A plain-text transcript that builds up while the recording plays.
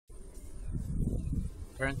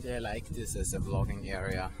Apparently I like this as a vlogging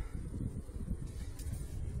area.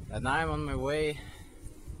 And now I'm on my way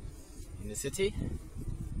in the city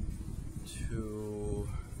to...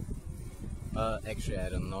 actually I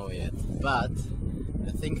don't know yet, but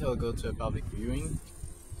I think I'll go to a public viewing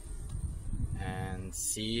and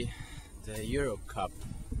see the Euro Cup.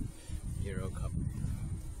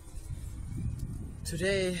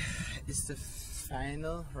 Today is the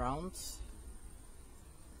final round.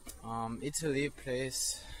 Italy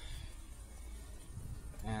plays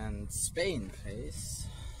and Spain plays,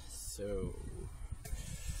 so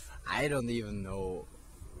I don't even know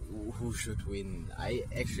who should win. I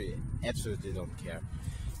actually absolutely don't care.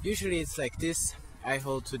 Usually it's like this. I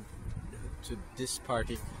hold to this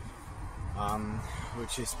party,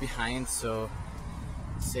 which is behind, so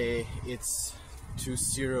say it's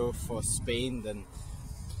 2-0 for Spain, then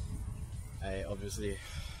I obviously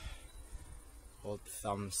hold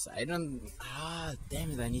thumbs. I don't...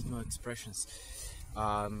 damn it, I need more expressions.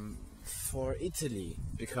 For Italy,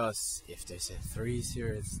 because if they say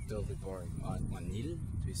 3-0, it's totally boring. 1-0? Do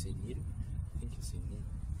you say nil? I think you say nil.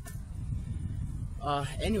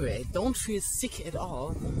 Anyway, I don't feel sick at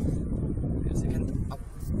all. Wait a second. Oh.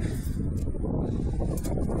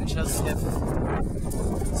 I just have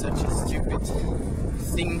such a stupid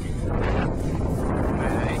thing in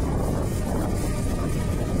my eye.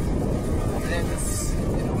 That is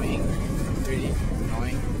annoying, really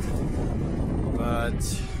annoying. But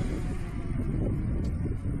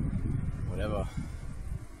whatever.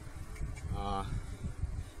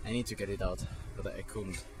 I need to get it out, but I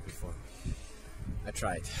couldn't before. I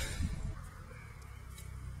tried.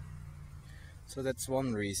 So that's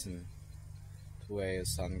one reason to wear your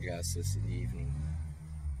sunglasses in the evening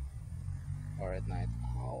or at night.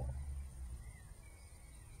 Ow.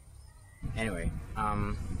 Anyway,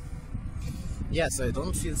 yeah, so I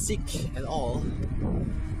don't feel sick at all.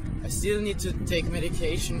 I still need to take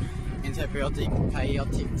medication,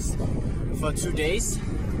 antibiotics, for 2 days.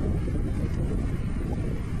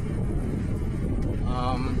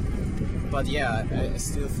 But yeah, I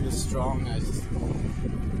still feel strong.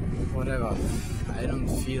 Whatever. I don't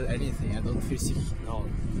feel anything. I don't feel sick at all.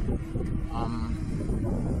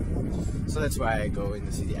 So that's why I go in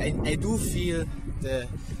the city. I do feel the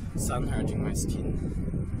sun hurting my skin.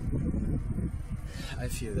 I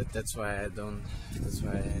feel that. That's why I didn't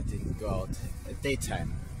go out at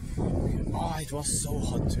daytime. Oh, it was so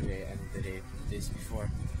hot today and the days before.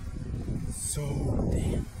 So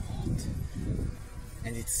damn hot.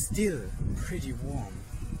 And it's still pretty warm.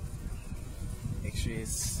 Actually,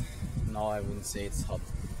 no, I wouldn't say it's hot.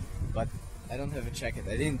 But I don't have a jacket.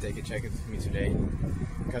 I didn't take a jacket with me today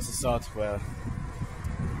because I thought, well,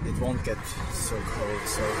 it won't get so cold.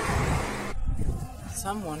 So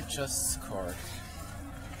someone just scored.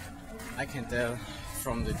 I can tell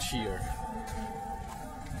from the cheer.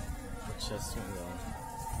 It just went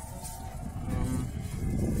on.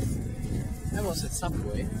 I was at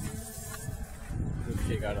Subway.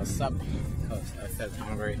 Quickly got a sub because I felt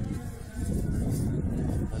hungry.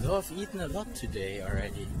 Although I've eaten a lot today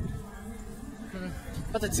already.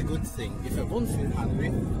 But it's a good thing. If I wouldn't feel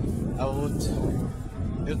hungry,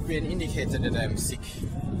 it would be an indicator that I'm sick.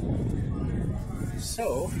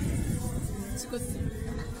 So it's a good thing.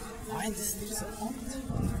 Why is this so hot?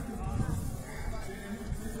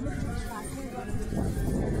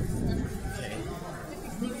 Okay.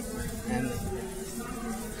 And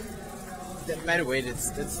by the way,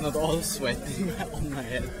 that's not all sweating on my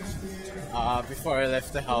head. Before I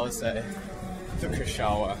left the house, I took a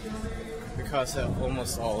shower because I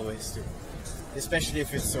almost always do, especially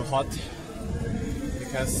if it's so hot.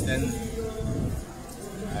 Because then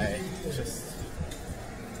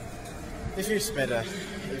it feels better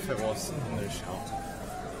if I was in the shower.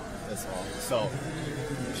 That's all. So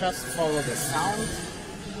just follow the sound,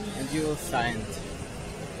 and you will find.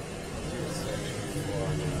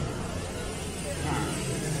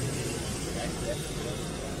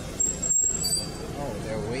 Oh,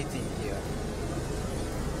 they're waiting here.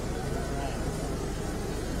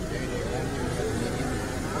 Maybe they want to let me in.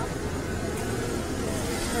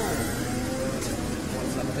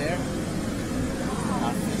 What's up there?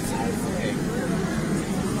 Nothing. Okay.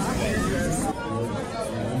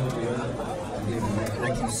 I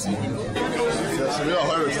can see him.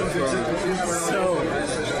 So,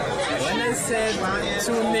 when I said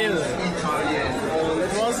 2-0,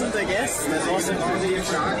 it wasn't a guess, that was a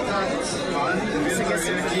prediction.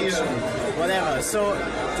 Whatever. So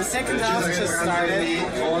the second half just started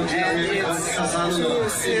and it's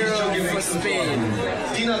 2-0 for Spain.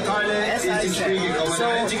 As I said,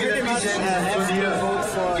 so pretty much I have to vote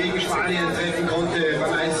for Italy.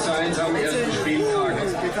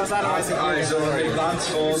 because otherwise it will get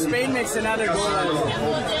boring. Spain makes another goal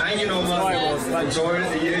eingenommen und soll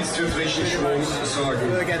jetzt für frischen Schwung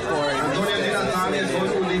sorgen. Antonio Di Natale von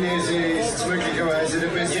Udinese ist möglicherweise der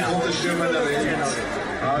beste Konterstürmer der Welt.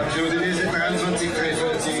 Für Udinese 23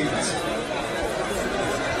 Treffer erzielt.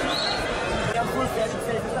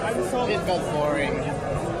 It got boring.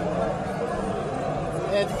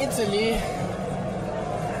 At Italy,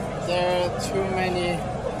 there are too many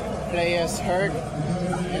players hurt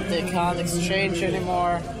and they can't exchange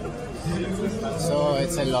anymore, so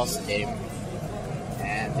it's a lost game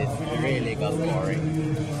and it really got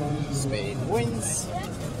boring. Spain wins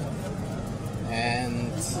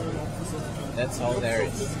and that's all there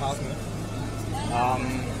is.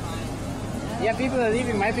 Yeah, people are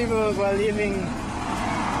leaving. My people were leaving.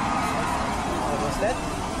 What was that?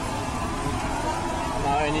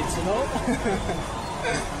 Now I need to know.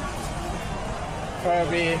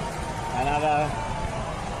 Probably another.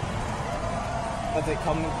 But the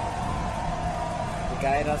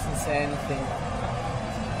guy doesn't say anything.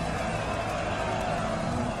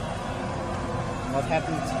 What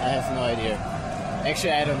happened? I have no idea.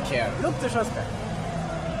 Actually, I don't care. Look, the shot's back.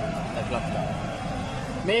 I blocked that.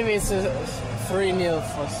 Maybe it's a 3-0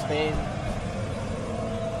 for Spain.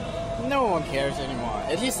 No one cares anymore.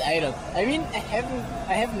 At least I don't. I mean,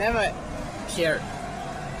 I have never cared,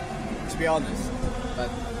 to be honest. But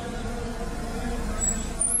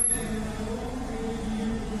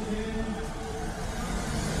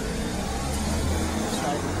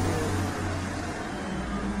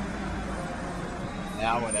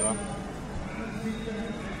yeah, whatever.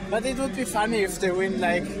 But it would be funny if they win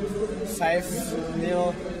like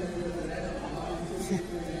 5-0.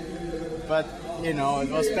 But, you know, it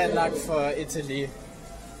was bad luck for Italy.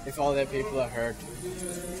 If all their people are hurt,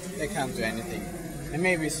 they can't do anything. And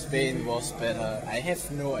maybe Spain was better. I have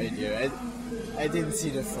no idea. I didn't see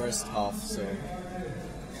the first half, so...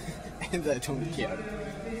 and I don't care.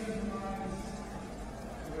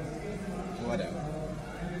 Whatever.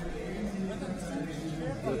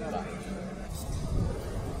 Goodbye.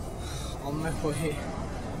 On my way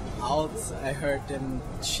out, I heard them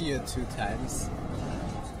cheer 2 times.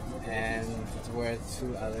 And there were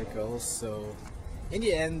 2 other goals, so in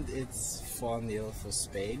the end it's 4-0 for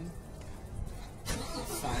Spain.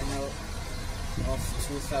 Final of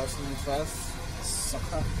 2012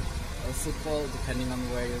 soccer or football, depending on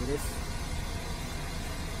where you live.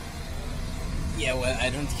 Yeah, well, I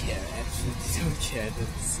don't care, absolutely don't care. I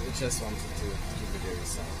just wanted to give you the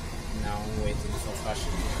result. Now I'm waiting for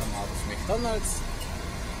Fashion to come out of McDonald's.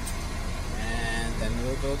 And then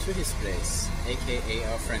we'll go to his place, aka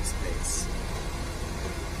our friend's place.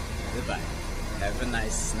 Goodbye. Have a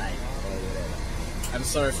nice night or whatever. I'm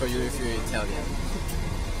sorry for you if you're Italian.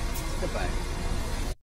 Goodbye.